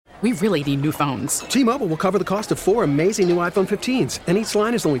We really need new phones. T-Mobile will cover the cost of 4 amazing new iPhone 15s, and each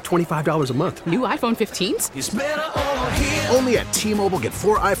line is only $25 a month. New iPhone 15s? It's better over here. Only at T-Mobile, get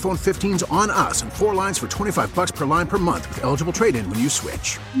 4 iPhone 15s on us and 4 lines for $25 per line per month with eligible trade-in when you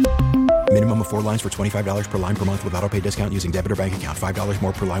switch. Minimum of 4 lines for $25 per line per month with autopay discount using debit or bank account. $5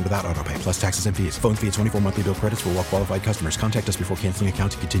 more per line without autopay, plus taxes and fees. Phone fee at 24 monthly bill credits for well-qualified customers. Contact us before canceling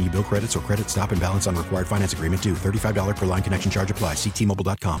account to continue bill credits or credit stop and balance on required finance agreement due. $35 per line connection charge applies. See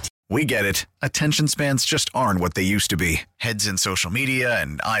T-Mobile.com. We get it. Attention spans just aren't what they used to be. Heads in social media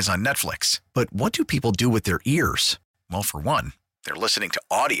and eyes on Netflix. But what do people do with their ears? Well, for one, they're listening to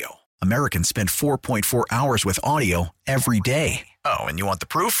audio. Americans spend 4.4 hours with audio every day. Oh, and you want the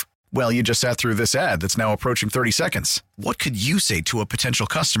proof? Well, you just sat through this ad that's now approaching 30 seconds. What could you say to a potential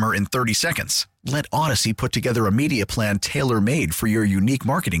customer in 30 seconds? Let Odyssey put together a media plan tailor-made for your unique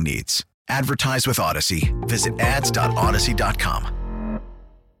marketing needs. Advertise with Odyssey. Visit ads.odyssey.com.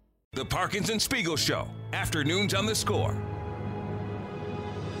 The Parkinson Spiegel Show. Afternoons on the Score.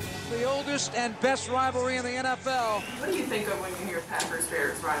 The oldest and best rivalry in the NFL. What do you think of when you hear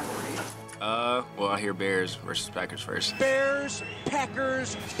Packers-Bears rivalry? Well, I hear Bears versus Packers first. Bears,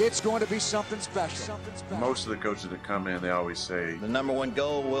 Packers, it's going to be something special. Most of the coaches that come in, they always say, the number one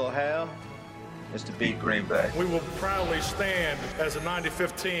goal we'll have is to beat Green Bay. We will proudly stand as a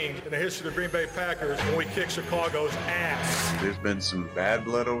 95th team in the history of the Green Bay Packers when we kick Chicago's ass. There's been some bad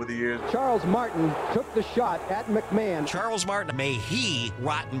blood over the years. Charles Martin took the shot at McMahon. Charles Martin, may he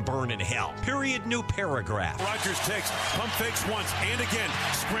rot and burn in hell. Period, new paragraph. Rodgers takes, pump fakes once and again,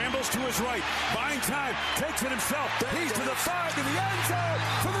 scrambles to his right, buying time, takes it himself. He's to the 5 in the end zone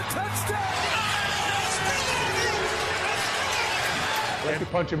for the touchdown. I like to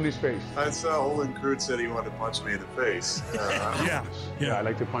punch him in his face. I saw Olin Kreutz said he wanted to punch me in the face. Yeah, I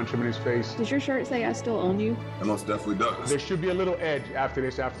like to punch him in his face. Does your shirt say I still own you? It most definitely does. There should be a little edge after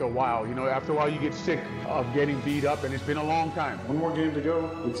this after a while. You know, after a while you get sick of getting beat up, and it's been a long time. One more game to go.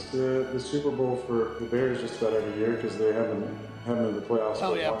 It's the Super Bowl for the Bears just about every year because they haven't in the playoffs.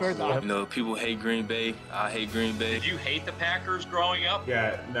 Oh yeah, fair enough. You know, people hate Green Bay. I hate Green Bay. Did you hate the Packers growing up?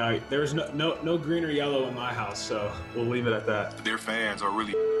 Yeah, no, there's no green or yellow in my house, so we'll leave it at that. Their fans are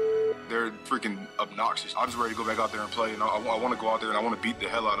really, they're freaking obnoxious. I'm just ready to go back out there and play, and I want to go out there and I want to beat the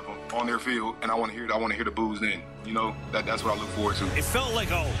hell out of them on their field, and I want to hear the boos then. You know, that's what I look forward to. It felt like,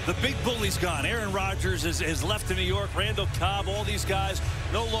 the big bully's gone. Aaron Rodgers is left in New York. Randall Cobb, all these guys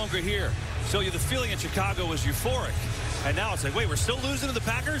no longer here. So the feeling in Chicago was euphoric. And now it's like, wait, we're still losing to the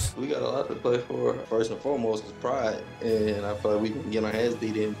Packers? We got a lot to play for. First and foremost is pride. And I feel like we've been getting our heads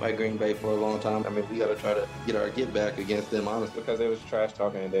beat in by Green Bay for a long time. I mean, we got to try to get our get back against them, honestly. Because they was trash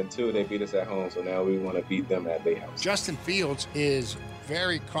talking, and then two, they beat us at home. So now we want to beat them at their house. Justin Fields is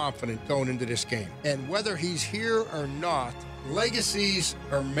very confident going into this game. And whether he's here or not, legacies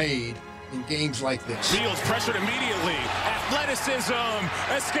are made in games like this. Fields pressured immediately. Athleticism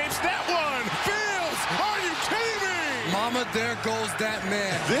escapes that one. Fields, are you kidding me? Mama, there goes that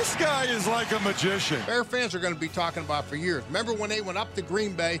man. This guy is like a magician. Bear fans are going to be talking about for years. Remember when they went up to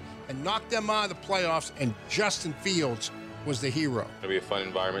Green Bay and knocked them out of the playoffs, and Justin Fields was the hero. It'll be a fun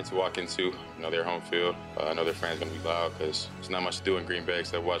environment to walk into. You know, their home field. I know their fans going to be loud because there's not much to do in Green Bay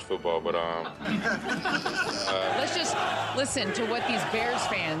except watch football. But let's just listen to what these Bears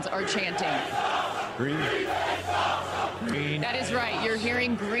fans are chanting. Green. That is right. You're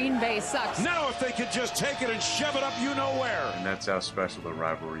hearing Green Bay sucks. Now if they could just take it and shove it up you know where. And that's how special the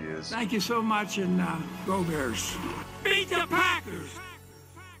rivalry is. Thank you so much, and go Bears. Beat the Packers!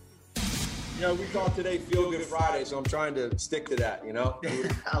 You know, we call today Feel Good Friday, so I'm trying to stick to that, you know?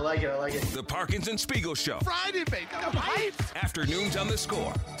 I like it. The Parkinson Spiegel Show. Friday, baby. I'm hyped. Afternoons on the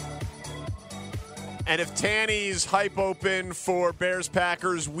Score. And if Tanny's hype open for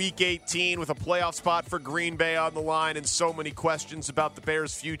Bears-Packers Week 18 with a playoff spot for Green Bay on the line and so many questions about the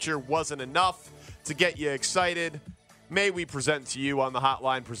Bears' future wasn't enough to get you excited, may we present to you on the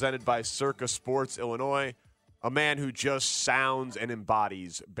hotline presented by Circa Sports Illinois, a man who just sounds and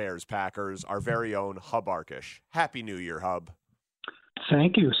embodies Bears-Packers, our very own Hub Arkush. Happy New Year, Hub.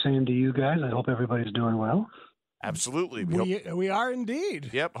 Thank you. Same to you guys. I hope everybody's doing well. Absolutely. We are indeed.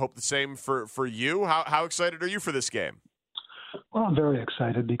 Yep. Hope the same for you. How excited are you for this game? Well, I'm very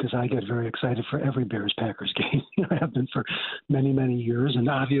excited because I get very excited for every Bears-Packers game. I have been for many, many years. And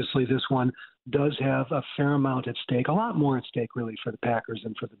obviously this one does have a fair amount at stake, a lot more at stake really for the Packers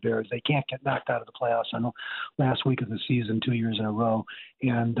than for the Bears. They can't get knocked out of the playoffs on the last week of the season 2 years in a row.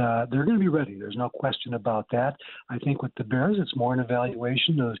 And they're going to be ready. There's no question about that. I think with the Bears, it's more an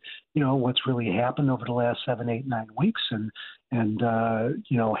evaluation of, what's really happened over the last 7, 8, 9 weeks. And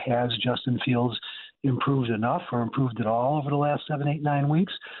has Justin Fields improved enough or improved at all over the last 7, 8, 9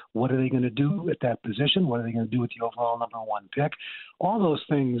 weeks? What are they going to do at that position? What are they going to do with the overall number 1 pick? All those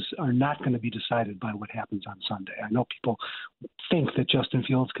things are not going to be decided by what happens on Sunday. I know people think that Justin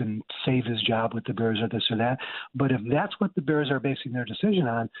Fields can save his job with the Bears or this or that, but if that's what the Bears are basing their decision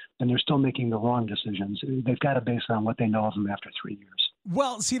on, then they're still making the wrong decisions. They've got to base it on what they know of him after 3 years.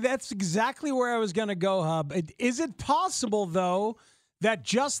 Well, see, that's exactly where I was going to go, Hub. Is it possible, though, that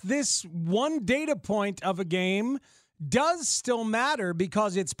just this one data point of a game does still matter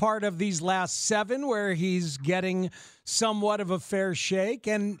because it's part of these last 7 where he's getting somewhat of a fair shake?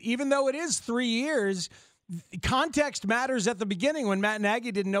 And even though it is 3 years, context matters at the beginning when Matt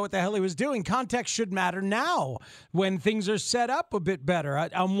Nagy didn't know what the hell he was doing. Context should matter now when things are set up a bit better.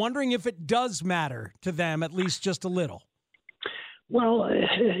 I'm wondering if it does matter to them, at least just a little. Well,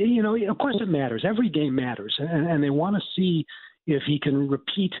 of course it matters. Every game matters, and they want to see if he can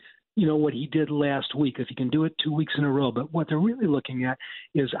repeat, what he did last week, if he can do it 2 weeks in a row. But what they're really looking at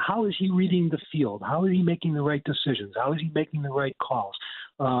is how is he reading the field? How is he making the right decisions? How is he making the right calls?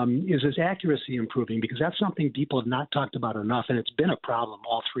 Is his accuracy improving? Because that's something people have not talked about enough, and it's been a problem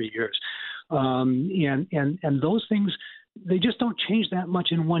all 3 years. And those things, they just don't change that much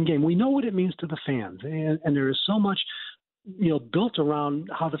in one game. We know what it means to the fans, and there is so much built around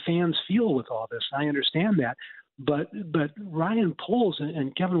how the fans feel with all this. I understand that. But Ryan Poles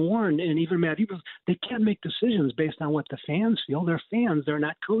and Kevin Warren and even Matt Eberflus, they can't make decisions based on what the fans feel. They're fans. They're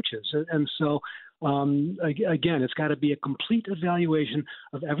not coaches. And so, again, it's got to be a complete evaluation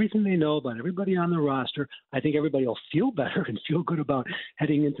of everything they know about everybody on the roster. I think everybody will feel better and feel good about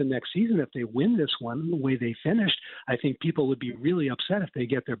heading into next season if they win this one the way they finished. I think people would be really upset if they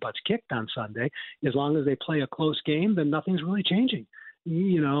get their butts kicked on Sunday. As long as they play a close game, then nothing's really changing.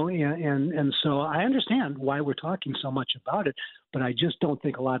 And so I understand why we're talking so much about it, but I just don't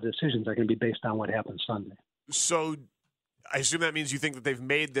think a lot of decisions are going to be based on what happens Sunday. So I assume that means you think that they've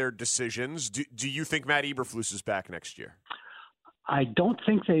made their decisions. Do you think Matt Eberflus is back next year? I don't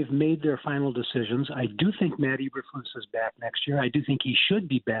think they've made their final decisions. I do think Matt Eberflus is back next year. I do think he should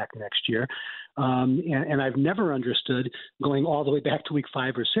be back next year. And I've never understood, going all the way back to week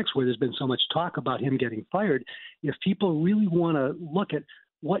 5 or 6, where there's been so much talk about him getting fired, if people really want to look at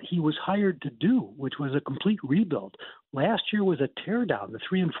what he was hired to do, which was a complete rebuild. Last year was a teardown. The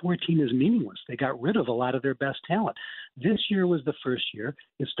 3-14 is meaningless. They got rid of a lot of their best talent. This year was the first year.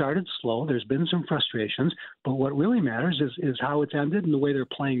 It started slow. There's been some frustrations, but what really matters is how it's ended and the way they're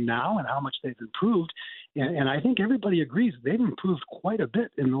playing now and how much they've improved. And I think everybody agrees they've improved quite a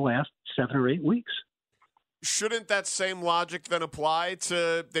bit in the last 7 or 8 weeks. Shouldn't that same logic then apply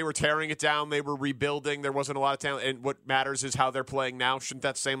to they were tearing it down, they were rebuilding, there wasn't a lot of talent, and what matters is how they're playing now? Shouldn't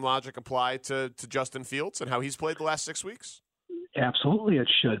that same logic apply to Justin Fields and how he's played the last 6 weeks? Absolutely, it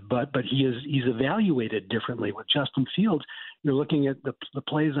should, but he's evaluated differently. With Justin Fields, you're looking at the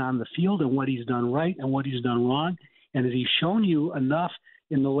plays on the field and what he's done right and what he's done wrong, and has he shown you enough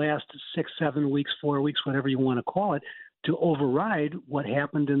in the last 6, 7 weeks, 4 weeks, whatever you want to call it, to override what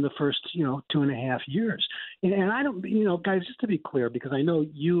happened in the first, 2.5 years. And I don't, guys, just to be clear, because I know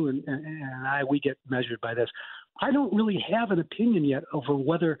you and I, we get measured by this. I don't really have an opinion yet over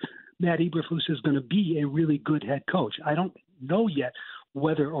whether Matt Eberflus is going to be a really good head coach. I don't know yet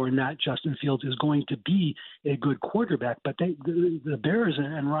whether or not Justin Fields is going to be a good quarterback, but the Bears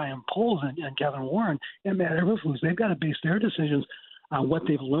and Ryan Poles and Kevin Warren and Matt Eberflus, they've got to base their decisions on what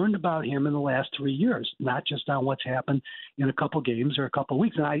they've learned about him in the last 3 years, not just on what's happened in a couple games or a couple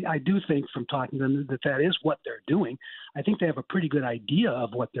weeks. And I do think from talking to them that is what they're doing. I think they have a pretty good idea of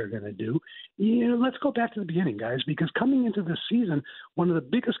what they're going to do. Let's go back to the beginning, guys, because coming into this season, one of the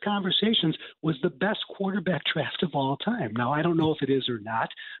biggest conversations was the best quarterback draft of all time. Now, I don't know if it is or not,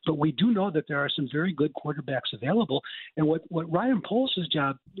 but we do know that there are some very good quarterbacks available. And what Ryan Poles'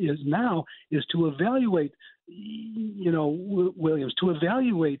 job is now is to evaluate Williams, to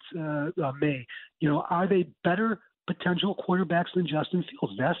evaluate May. Are they better potential quarterbacks than Justin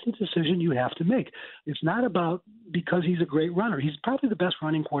Fields? That's the decision you have to make. It's not about because he's a great runner. He's probably the best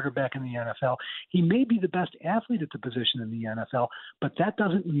running quarterback in the NFL. He may be the best athlete at the position in the NFL, but that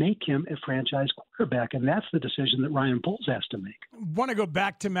doesn't make him a franchise quarterback, and that's the decision that Ryan Poles has to make. I want to go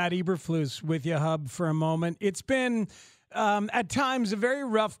back to Matt Eberflus with you, Hub, for a moment. It's been, at times, a very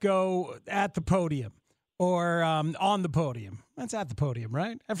rough go at the podium. Or on the podium. That's at the podium,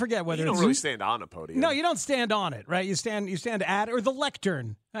 right? I forget whether you don't really stand on a podium. No, you don't stand on it, right? You stand at or the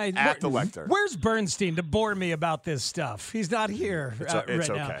lectern. At the lectern. Where's Bernstein to bore me about this stuff? He's not here it's right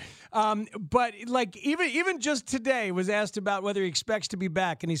okay. now. But like even just today was asked about whether he expects to be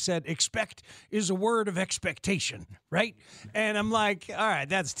back, and he said, "Expect is a word of expectation," right? And I'm like, all right,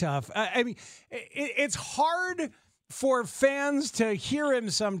 that's tough. I mean, it's hard for fans to hear him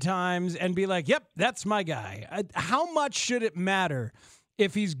sometimes and be like, yep, that's my guy. How much should it matter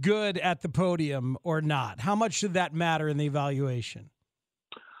if he's good at the podium or not? How much should that matter in the evaluation?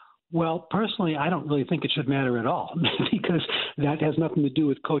 Well, personally, I don't really think it should matter at all because that has nothing to do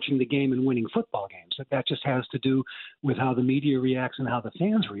with coaching the game and winning football games. That just has to do with how the media reacts and how the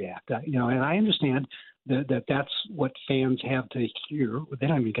fans react. And I understand that's what fans have to hear. They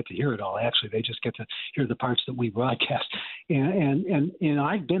don't even get to hear it all. Actually, they just get to hear the parts that we broadcast. And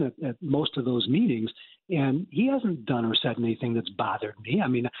I've been at most of those meetings, and he hasn't done or said anything that's bothered me. I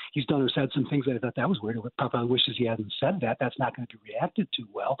mean, he's done or said some things that I thought that was weird. I probably wishes he hadn't said that. That's not going to be reacted to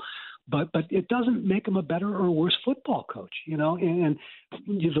well. But it doesn't make him a better or worse football coach, And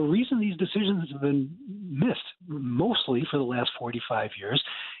the reason these decisions have been missed mostly for the last 45 years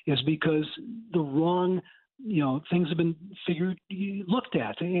is because the wrong, things have been looked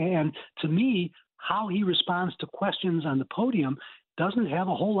at. And to me, how he responds to questions on the podium doesn't have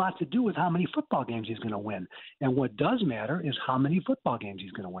a whole lot to do with how many football games he's going to win. And what does matter is how many football games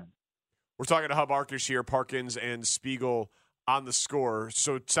he's going to win. We're talking to Hub Arkush here, Parkins and Spiegel on the score.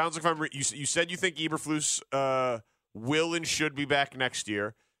 So it sounds like you said you think Eberflus will and should be back next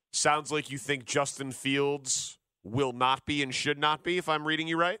year. Sounds like you think Justin Fields will not be and should not be, if I'm reading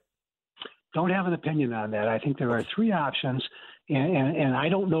you right? Don't have an opinion on that. I think there are three options, and I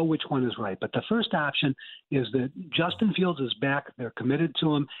don't know which one is right. But the first option is that Justin Fields is back, they're committed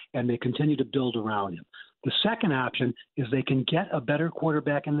to him, and they continue to build around him. The second option is they can get a better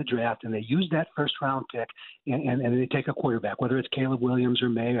quarterback in the draft, and they use that first-round pick, and they take a quarterback, whether it's Caleb Williams or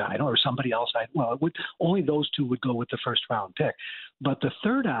May, or somebody else. Only those two would go with the first-round pick. But the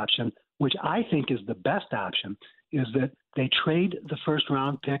third option, which I think is the best option, is that they trade the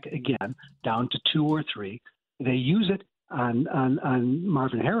first-round pick again down to 2 or 3. They use it on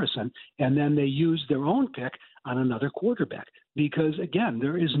Marvin Harrison, and then they use their own pick on another quarterback. Because, again,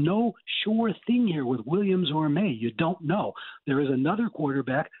 there is no sure thing here with Williams or May. You don't know. There is another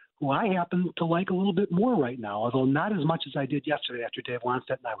quarterback who I happen to like a little bit more right now, although not as much as I did yesterday after Dave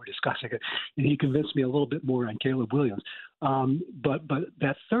Wannstedt and I were discussing it, and he convinced me a little bit more on Caleb Williams. But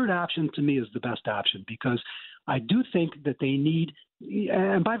that third option to me is the best option because I do think that they need –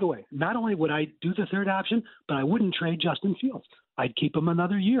 and by the way, not only would I do the third option, but I wouldn't trade Justin Fields. I'd keep him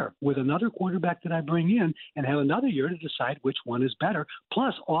another year with another quarterback that I bring in and have another year to decide which one is better,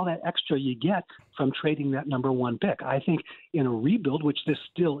 plus all that extra you get from trading that number 1 pick. I think in a rebuild, which this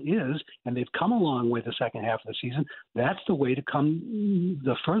still is, and they've come a long way the second half of the season, that's the way to come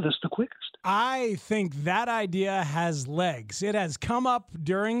the furthest, the quickest. I think that idea has legs. It has come up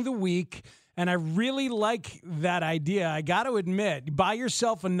during the week, and I really like that idea. I got to admit, buy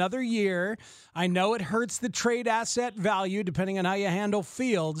yourself another year. I know it hurts the trade asset value depending on how you handle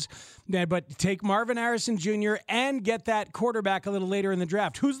Fields, but take Marvin Harrison Jr. and get that quarterback a little later in the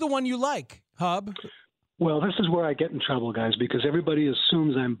draft. Who's the one you like, Hub? Well, this is where I get in trouble, guys, because everybody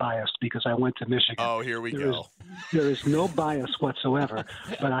assumes I'm biased because I went to Michigan. Oh, here we go. There is no bias whatsoever,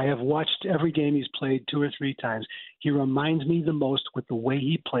 but I have watched every game he's played 2 or 3 times. He reminds me the most with the way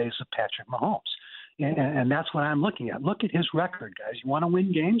he plays of Patrick Mahomes, and that's what I'm looking at. Look at his record, guys. You want to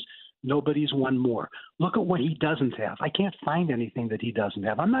win games? Nobody's won more. Look at what he doesn't have. I can't find anything that he doesn't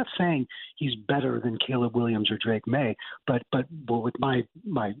have. I'm not saying he's better than Caleb Williams or Drake May, but with my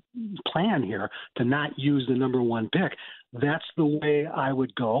plan here to not use the number 1 pick, that's the way I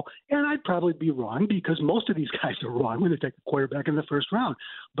would go. And I'd probably be wrong because most of these guys are wrong when they take a quarterback in the first round.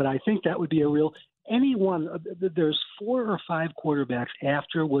 But I think that would be a real there's 4 or 5 quarterbacks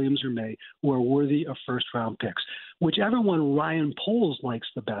after Williams or May who are worthy of first-round picks. Whichever one Ryan Poles likes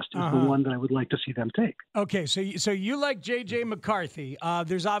the best is the one that I would like to see them take. Okay, so you like J.J. McCarthy.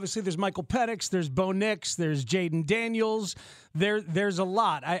 There's Michael Penix, there's Bo Nix, there's Jaden Daniels. There's a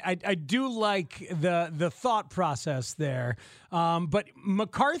lot. I do like the thought process there. But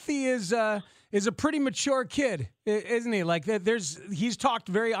McCarthy is a pretty mature kid, isn't he? Like he's talked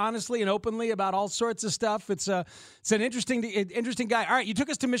very honestly and openly about all sorts of stuff. It's an interesting guy. All right, you took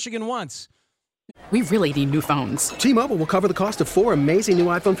us to Michigan once. We really need new phones. T-Mobile will cover the cost of 4 amazing new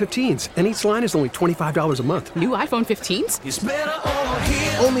iPhone 15s, and each line is only $25 a month. New iPhone 15s? It's better over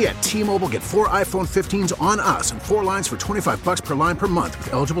here. Only at T-Mobile, get 4 iPhone 15s on us and 4 lines for $25 per line per month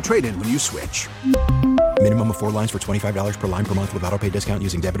with eligible trade-in when you switch. Minimum of 4 lines for $25 per line per month with autopay discount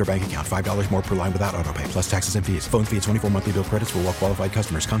using debit or bank account. $5 more per line without autopay, plus taxes and fees. Phone fee at 24 monthly bill credits for well-qualified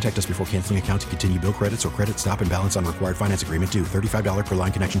customers. Contact us before canceling account to continue bill credits or credit stop and balance on required finance agreement due. $35 per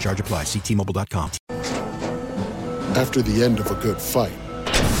line connection charge applies. See T-Mobile.com. After the end of a good fight,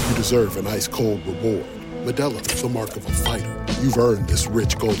 you deserve an ice-cold reward. Modelo is the mark of a fighter. You've earned this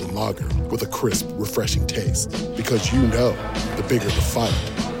rich golden lager with a crisp, refreshing taste. Because you know, the bigger the fight,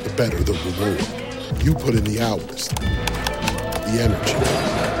 the better the reward. You put in the hours, the energy,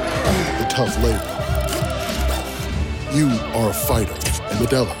 the tough labor. You are a fighter, and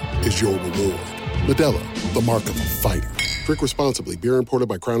Modelo is your reward. Modelo, the mark of a fighter. Drink responsibly. Beer imported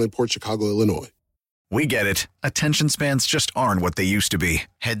by Crown Imports, Chicago, Illinois. We get it. Attention spans just aren't what they used to be.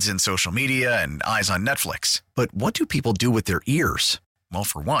 Heads in social media and eyes on Netflix. But what do people do with their ears? Well,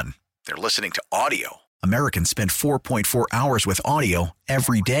 for one, they're listening to audio. Americans spend 4.4 hours with audio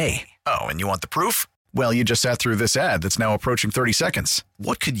every day. Oh, and you want the proof? Well, you just sat through this ad that's now approaching 30 seconds.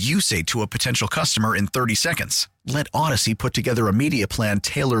 What could you say to a potential customer in 30 seconds? Let Odyssey put together a media plan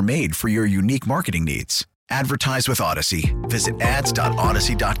tailor-made for your unique marketing needs. Advertise with Odyssey. Visit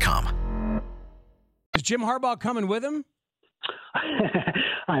ads.odyssey.com. Is Jim Harbaugh coming with him?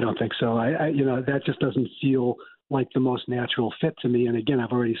 I don't think so. That just doesn't feel like the most natural fit to me. And again,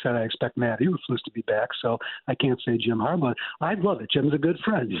 I've already said I expect Matt Eberflus to be back, so I can't say Jim Harbaugh. I'd love it. Jim's a good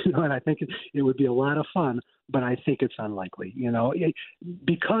friend, and I think it would be a lot of fun. But I think it's unlikely,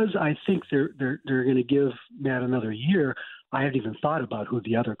 because I think they're going to give Matt another year. I haven't even thought about who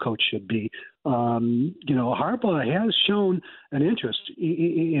the other coach should be. Harbaugh has shown an interest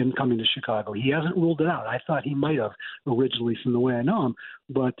in coming to Chicago. He hasn't ruled it out. I thought he might have originally from the way I know him,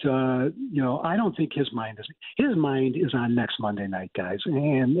 but I don't think his mind is on next Monday night, guys,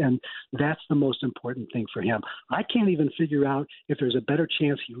 and that's the most important thing for him. I can't even figure out if there's a better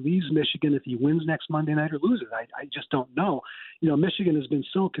chance he leaves Michigan if he wins next Monday night or loses. I just don't know. Michigan has been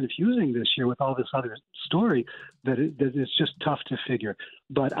so confusing this year with all this other story that it's just tough to figure.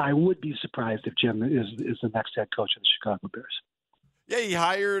 But I would be surprised if Jim is the next head coach of the Chicago Bears. Yeah, he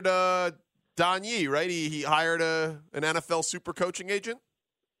hired Don Yee, right? He hired an NFL super coaching agent.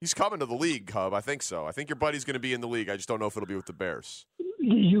 He's coming to the league, Hub. I think so. I think your buddy's going to be in the league. I just don't know if it'll be with the Bears.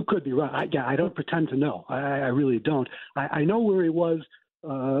 You could be right. I don't pretend to know. I really don't. I know where he was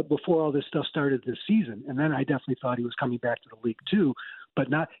before all this stuff started this season, and then I definitely thought he was coming back to the league too. But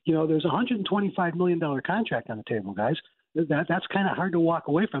not, there's a $125 million contract on the table, guys. That's kind of hard to walk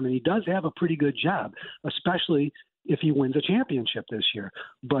away from, and he does have a pretty good job, especially if he wins a championship this year.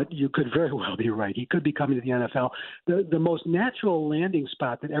 But you could very well be right. He could be coming to the NFL. The most natural landing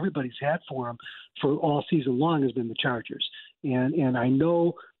spot that everybody's had for him for all season long has been the Chargers. And I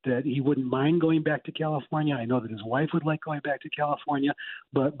know that he wouldn't mind going back to California. I know that his wife would like going back to California.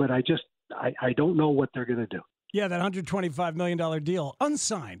 But I don't know what they're going to do. Yeah, that $125 million deal,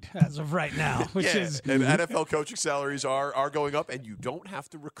 unsigned as of right now. Which is and NFL coaching salaries are going up, and you don't have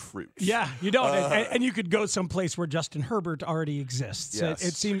to recruit. Yeah, you don't. And you could go someplace where Justin Herbert already exists. Yes.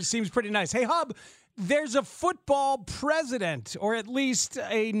 It seems pretty nice. Hey, Hub, there's a football president, or at least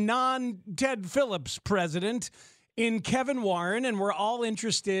a non-Ted Phillips president, in Kevin Warren, and we're all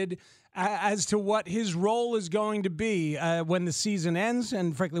interested as to what his role is going to be when the season ends,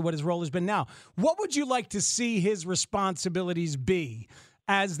 and frankly, what his role has been now. What would you like to see his responsibilities be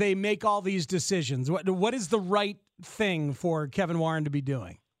as they make all these decisions? What is the right thing for Kevin Warren to be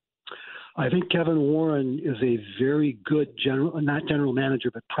doing? I think Kevin Warren is a very good not general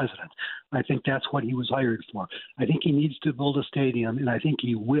manager, but president. I think that's what he was hired for. I think he needs to build a stadium, and I think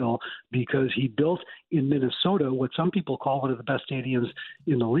he will, because he built in Minnesota what some people call one of the best stadiums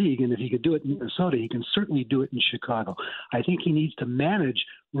in the league. And if he could do it in Minnesota, he can certainly do it in Chicago. I think he needs to manage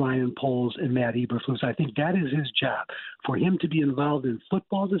Ryan Poles and Matt Eberflus. I think that is his job. For him to be involved in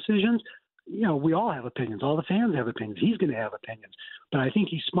football decisions, we all have opinions. All the fans have opinions. He's going to have opinions. But I think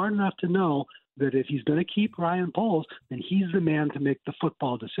he's smart enough to know that if he's going to keep Ryan Poles, then he's the man to make the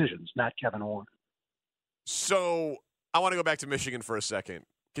football decisions, not Kevin Warren. So I want to go back to Michigan for a second.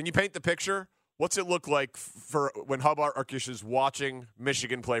 Can you paint the picture? What's it look like for when Arkush is watching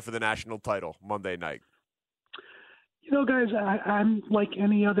Michigan play for the national title Monday night? Guys, I'm like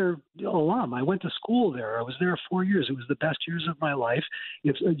any other alum. I went to school there. I was there 4 years. It was the best years of my life.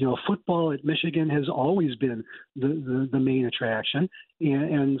 It's football at Michigan has always been the main attraction,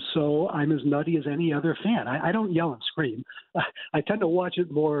 and so I'm as nutty as any other fan. I don't yell and scream. I tend to watch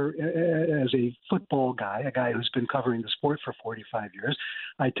it more as a football guy, a guy who's been covering the sport for 45 years.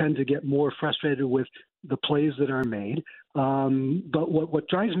 I tend to get more frustrated with the plays that are made. But what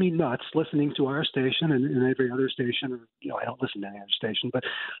drives me nuts, listening to our station and every other station, I don't listen to any other station, but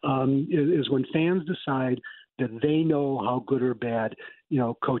is when fans decide that they know how good or bad,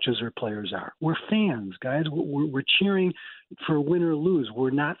 coaches or players are. We're fans, guys. We're cheering for win or lose. We're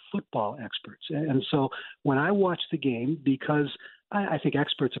not football experts. And so when I watch the game, because I think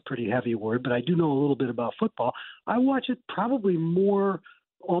expert's a pretty heavy word, but I do know a little bit about football, I watch it probably more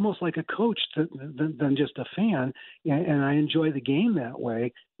almost like a coach than just a fan, and I enjoy the game that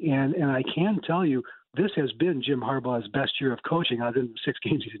way. And I can tell you, this has been Jim Harbaugh's best year of coaching, other than the 6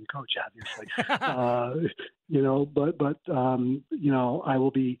 games he didn't coach, obviously. But I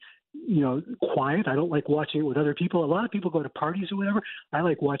will be, quiet. I don't like watching it with other people. A lot of people go to parties or whatever. I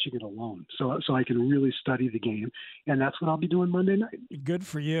like watching it alone, so I can really study the game, and that's what I'll be doing Monday night. Good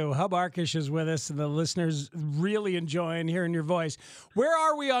for you. Hub Arkush is with us, and the listeners really enjoying hearing your voice. Where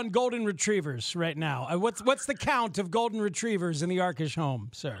are we on golden retrievers right now? What's the count of golden retrievers in the Arkush home,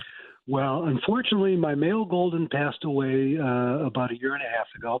 sir? Well, unfortunately, my male golden passed away about a year and a half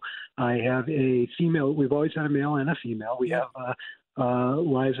ago. I have a female. We've always had a male and a female. We have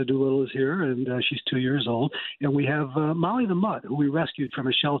Liza Doolittle is here, and she's 2 years old. And we have Molly the Mutt, who we rescued from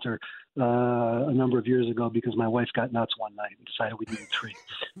a shelter a number of years ago because my wife got nuts one night and decided we needed 3.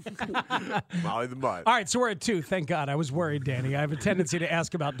 Molly the Mutt. All right, so we're at 2. Thank God. I was worried, Danny. I have a tendency to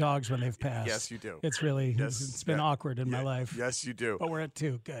ask about dogs when they've passed. Yes, you do. It's really, it's been awkward in my life. Yes, you do. But we're at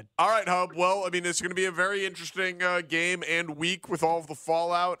 2. Good. All right, Hub. Well, it's going to be a very interesting game and week with all of the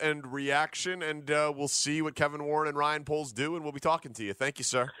fallout and reaction, and we'll see what Kevin Warren and Ryan Poles do, and we'll be talking to you. Thank you,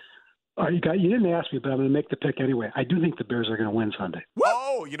 sir. You didn't ask me, but I'm going to make the pick anyway. I do think the Bears are going to win Sunday.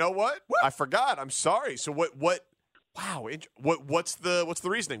 Oh, you know what? I forgot. I'm sorry. So what? Wow. What's the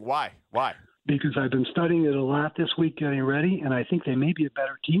reasoning? Why? Because I've been studying it a lot this week, getting ready, and I think they may be a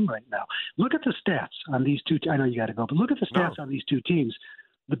better team right now. Look at the stats on these two. I know you got to go, but look at the stats on these two teams.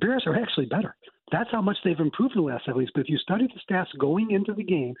 The Bears are actually better. That's how much they've improved in the last 7 weeks. But if you study the stats going into the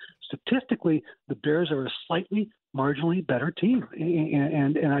game, statistically, the Bears are a slightly marginally better team.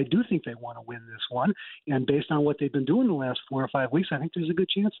 And I do think they want to win this one. And based on what they've been doing the last 4 or 5 weeks, I think there's a good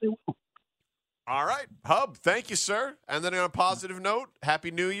chance they will. All right. Hub, thank you, sir. And then on a positive note,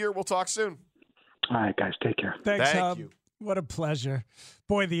 Happy New Year. We'll talk soon. All right, guys. Take care. Thanks, Thank Hub. you. What a pleasure.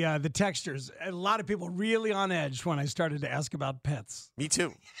 Boy, the textures, a lot of people really on edge when I started to ask about pets. Me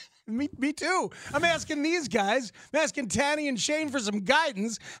too. Me too. I'm asking these guys. I'm asking Tanny and Shane for some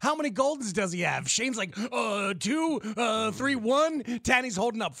guidance. How many Goldens does he have? Shane's like, 2, 3, 1. Tanny's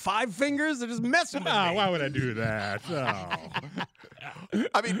holding up 5 fingers. They're just messing with me. Why would I do that? Oh.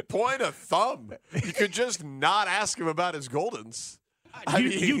 Point of thumb. You could just not ask him about his Goldens.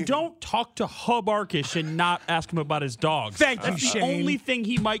 You don't talk to Hub Arkush and not ask him about his dogs. Thank you, That's Shane. the only thing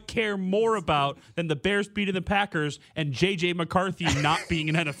he might care more about than the Bears beating the Packers and J.J. McCarthy not being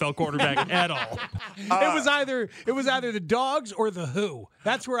an NFL quarterback at all. It was either the dogs or the Who.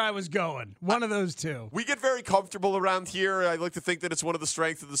 That's where I was going. One of those two. We get very comfortable around here. I like to think that it's one of the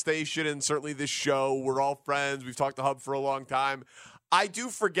strengths of the station and certainly this show. We're all friends. We've talked to Hub for a long time. I do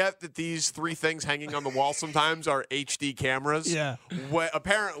forget that these 3 things hanging on the wall sometimes are HD cameras. Yeah.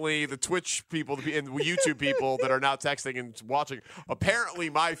 Apparently, the Twitch people and the YouTube people that are now texting and watching, apparently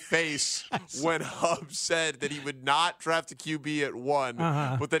my face when Hub said that he would not draft a QB at 1,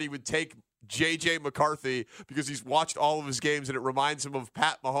 but that he would take J.J. McCarthy because he's watched all of his games and it reminds him of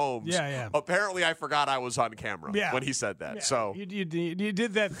Pat Mahomes. Yeah. Apparently, I forgot I was on camera when he said that. Yeah. So you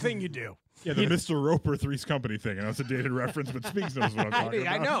did that thing you do. Yeah, the Mr. Roper Three's Company thing. I know it's a dated reference, but Speaks knows what I'm talking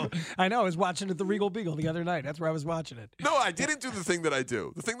about. I know. I was watching it at the Regal Beagle the other night. That's where I was watching it. No, I didn't do the thing that I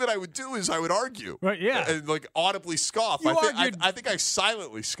do. The thing that I would do is I would argue. Right, yeah. And audibly scoff. I think I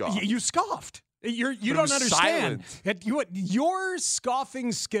silently scoffed. You scoffed. You don't understand. Silent. Your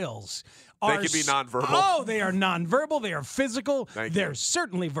scoffing skills They can be nonverbal. Oh, they are nonverbal. They are physical. Thank They're you.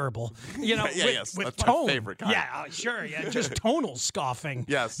 certainly verbal. Yes. With That's tone. my favorite kind. Yeah, sure. Yeah, just tonal scoffing.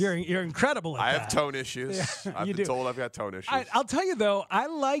 Yes. You're incredible at I that. have tone issues. Yeah, I've you been do. told I've got tone issues. I'll tell you, though,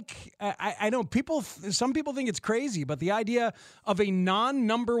 I know some people think it's crazy, but the idea of a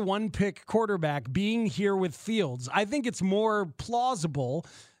non-number 1 pick quarterback being here with Fields, I think it's more plausible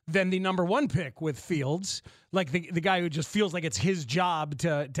than the number 1 pick with Fields, like the guy who just feels like it's his job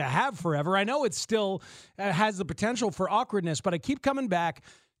to have forever. I know it still has the potential for awkwardness, but I keep coming back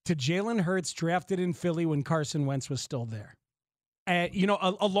to Jalen Hurts drafted in Philly when Carson Wentz was still there.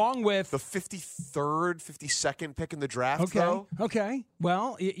 Along with the 53rd, 52nd pick in the draft, okay, though. Okay.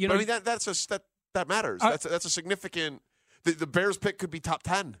 Well, But I mean that matters. That's a significant. The Bears pick could be top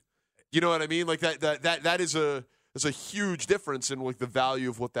 10. You know what I mean? Like that is a. There's a huge difference in like the value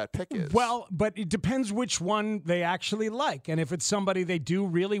of what that pick is. Well, but it depends which one they actually like. And if it's somebody they do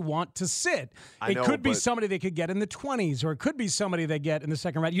really want to sit, it could be somebody they could get in the 20s, or it could be somebody they get in the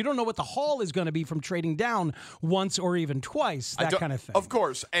second round. You don't know what the haul is going to be from trading down once or even twice, that kind of thing. Of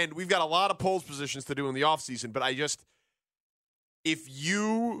course. And we've got a lot of polls positions to do in the offseason, but if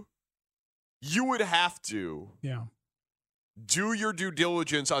you would have to do your due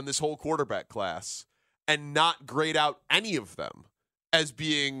diligence on this whole quarterback class and not grade out any of them as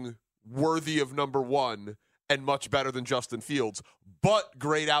being worthy of number one and much better than Justin Fields, but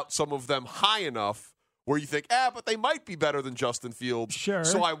grade out some of them high enough where you think, but they might be better than Justin Fields,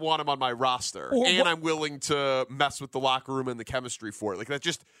 so I want him on my roster. I'm willing to mess with the locker room and the chemistry for it. Like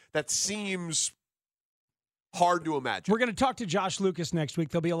that seems hard to imagine. We're going to talk to Josh Lucas next week.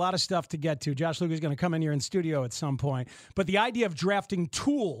 There'll be a lot of stuff to get to. Josh Lucas is going to come in here in studio at some point. But the idea of drafting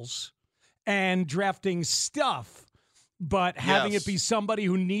tools and drafting stuff, but having it be somebody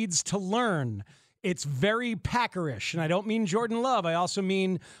who needs to learn, it's very Packerish. And I don't mean Jordan Love. I also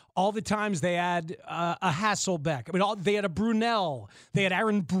mean all the times they had a Hasselbeck. I mean, they had a Brunell. They had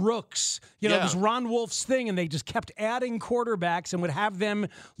Aaron Brooks. It was Ron Wolf's thing, and they just kept adding quarterbacks and would have them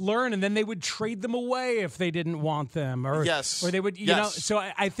learn, and then they would trade them away if they didn't want them. Or they would, know. So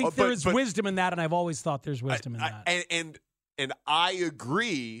I think there is wisdom in that, and I've always thought there's wisdom in that. And I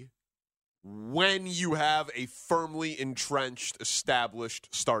agree when you have a firmly entrenched, established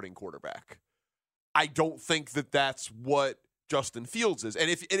starting quarterback. I don't think that that's what Justin Fields is. And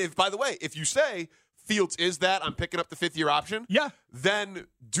if by the way, if you say Fields is that, I'm picking up the 5th-year option, then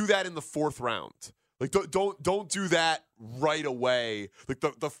do that in the 4th round. Like don't do that right away. Like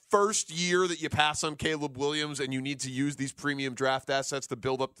the first year that you pass on Caleb Williams and you need to use these premium draft assets to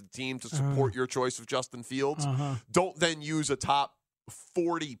build up the team to support your choice of Justin Fields, don't then use a top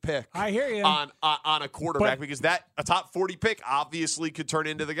 40 pick I hear you. on a quarterback, because a top 40 pick obviously could turn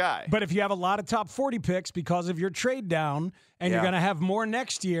into the guy. But if you have a lot of top 40 picks because of your trade down and you're going to have more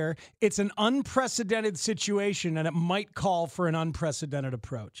next year, it's an unprecedented situation, and it might call for an unprecedented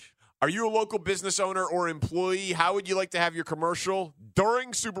approach. Are you a local business owner or employee? How would you like to have your commercial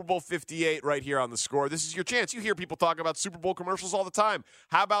during Super Bowl 58 right here on The Score? This is your chance. You hear people talk about Super Bowl commercials all the time.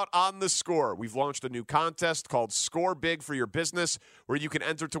 How about on The Score? We've launched a new contest called Score Big for Your Business, where you can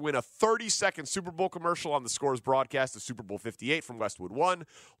enter to win a 30-second Super Bowl commercial on The Score's broadcast of Super Bowl 58 from Westwood One.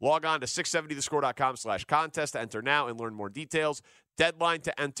 Log on to 670thescore.com/contest to enter now and learn more details. Deadline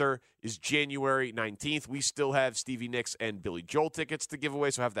to enter is January 19th. We still have Stevie Nicks and Billy Joel tickets to give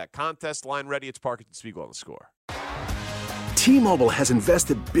away, so have that contest line ready. It's Parkinson and Spiegel on The Score. T-Mobile has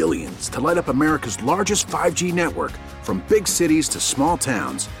invested billions to light up America's largest 5G network, from big cities to small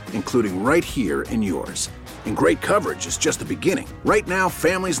towns, including right here in yours. And great coverage is just the beginning. Right now,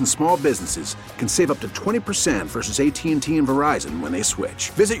 families and small businesses can save up to 20% versus AT&T and Verizon when they switch.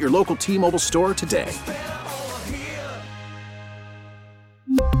 Visit your local T-Mobile store today.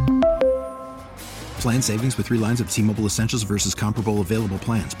 Plan savings with 3 lines of T-Mobile Essentials versus comparable available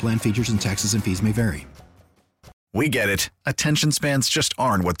plans. Plan features and taxes and fees may vary. We get it. Attention spans just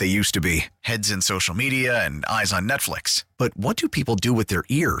aren't what they used to be. Heads in social media and eyes on Netflix. But what do people do with their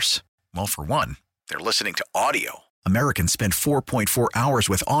ears? Well, for one, they're listening to audio. Americans spend 4.4 hours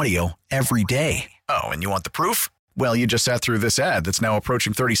with audio every day. Oh, and you want the proof? Well, you just sat through this ad that's now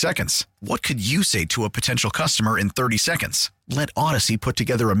approaching 30 seconds. What could you say to a potential customer in 30 seconds? Let Odyssey put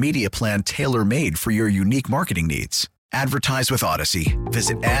together a media plan tailor-made for your unique marketing needs. Advertise with Odyssey.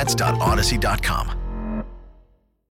 Visit ads.odyssey.com.